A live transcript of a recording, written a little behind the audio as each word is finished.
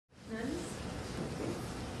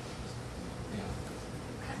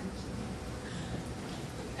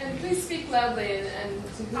please speak loudly and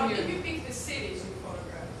to who How you... did you pick the cities you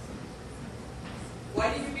photographed?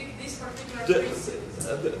 Why did you pick these particular three cities?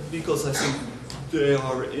 Because I think they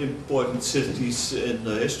are important cities in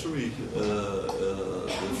history.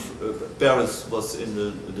 Paris was in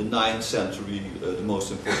the 9th century the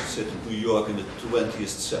most important city. New York in the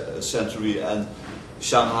 20th century, and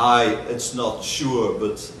Shanghai, it's not sure,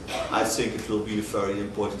 but I think it will be a very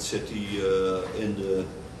important city in the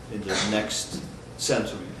next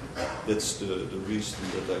century. That's the reason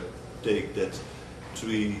that I take that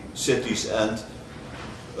 3 cities. And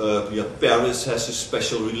Paris has a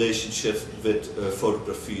special relationship with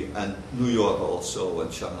photography, and New York also,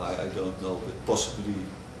 and Shanghai I don't know, but possibly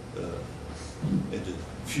in the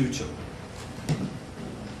future.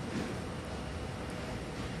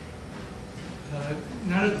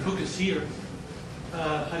 Now that the book is here,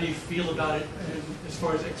 how do you feel about it as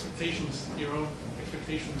far as expectations, your own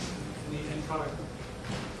expectations in the end product?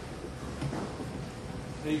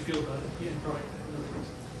 How do you feel about it, the end product?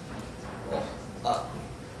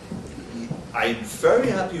 I'm very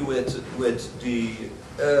happy with the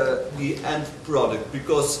end product,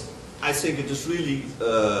 because I think it is really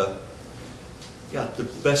the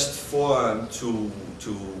best form to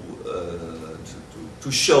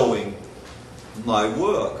showing my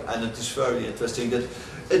work, and it is very interesting that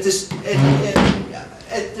it is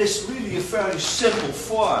really a very simple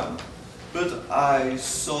form, but I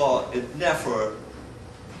saw it never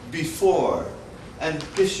before. And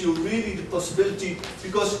gives you really the possibility,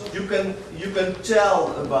 because you can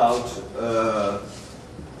tell about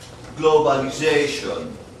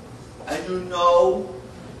globalization, and you know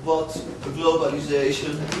what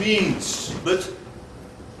globalization means. But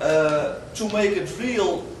to make it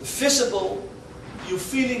real visible, your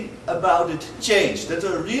feeling about it changed. That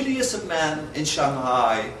there really is a man in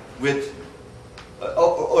Shanghai with,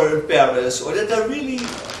 or in Paris, or that there really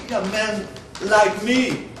men like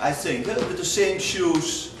me, I think, with the same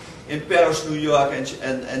shoes in Paris, New York,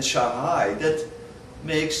 and Shanghai. That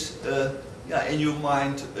makes, in your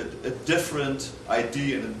mind, a different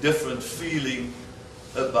idea and a different feeling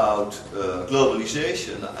about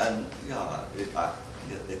globalization. And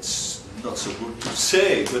it's not so good to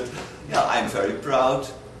say, but I'm very proud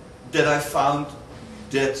that I found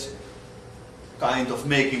that kind of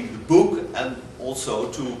making the book, and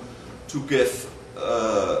also to give.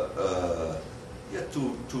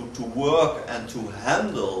 To work and to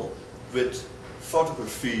handle with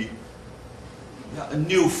photography a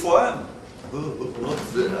new form.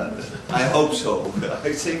 I hope so.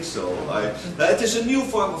 I think so. It is a new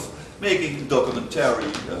form of making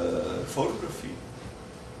documentary photography,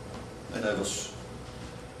 and I was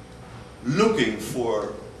looking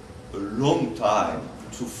for a long time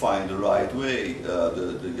to find the right way.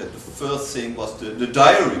 The first thing was the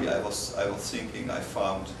diary. I was thinking I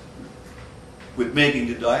found. With making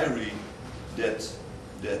the diary that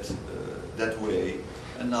way,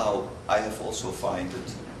 and now I have also found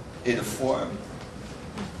it in a form.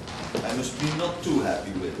 I must be not too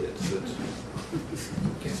happy with it, but